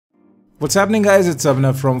What's happening guys, it's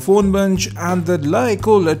Abhinav from PhoneBunch, and the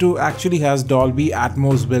LeEco 2 actually has Dolby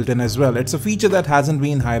Atmos built in as well. It's a feature that hasn't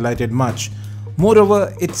been highlighted much.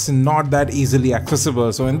 Moreover, it's not that easily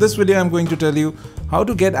accessible. So in this video I'm going to tell you how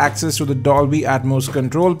to get access to the Dolby Atmos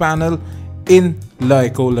control panel in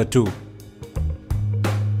LeEco 2.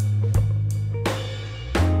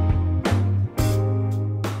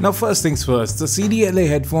 Now first things first, the CDLA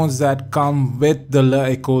headphones that come with the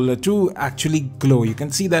LeEco 2 actually glow. You can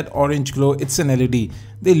see that orange glow, it's an LED.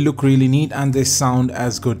 They look really neat and they sound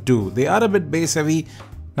as good too. They are a bit bass heavy.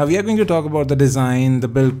 Now we are going to talk about the design, the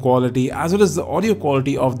build quality as well as the audio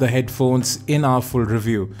quality of the headphones in our full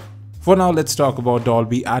review. For now, let's talk about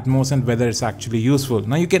Dolby Atmos and whether it's actually useful.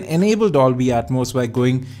 Now you can enable Dolby Atmos by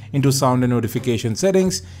going into sound and notification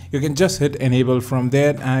settings. You can just hit enable from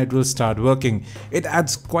there and it will start working. It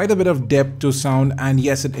adds quite a bit of depth to sound, and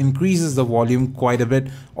yes, it increases the volume quite a bit.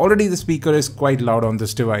 Already the speaker is quite loud on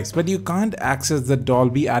this device, but you can't access the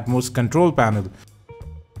Dolby Atmos control panel.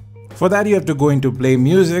 For that you have to go into play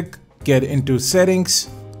music, get into settings,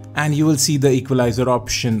 and you will see the equalizer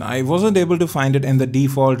option. I wasn't able to find it in the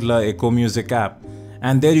default LeEco music app.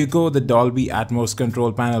 And there you go, the Dolby Atmos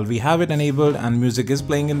control panel. We have it enabled and music is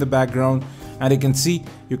playing in the background, and you can see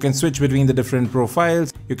you can switch between the different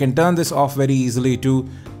profiles. You can turn this off very easily too.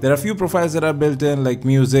 There are a few profiles that are built in like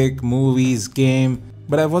music, movies, game,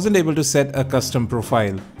 but I wasn't able to set a custom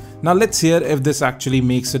profile. Now let's hear if this actually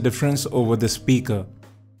makes a difference over the speaker.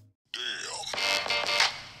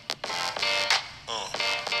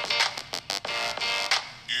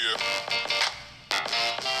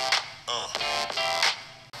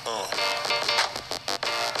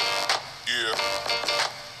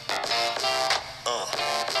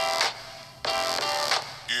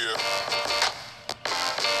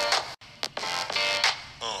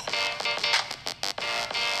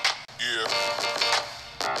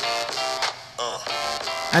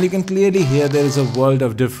 And you can clearly hear there is a world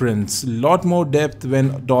of difference, lot more depth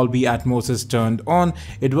when Dolby Atmos is turned on.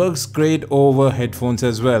 It works great over headphones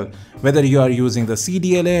as well, whether you are using the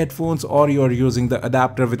CDLA headphones or you are using the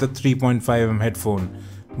adapter with a 3.5mm headphone.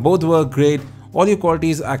 Both work great. Audio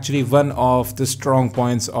quality is actually one of the strong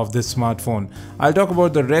points of this smartphone. I'll talk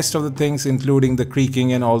about the rest of the things including the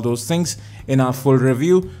creaking and all those things in our full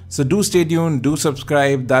review. So do stay tuned, do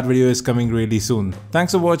subscribe, that video is coming really soon.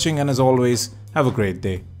 Thanks for watching, and as always, have a great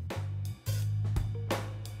day.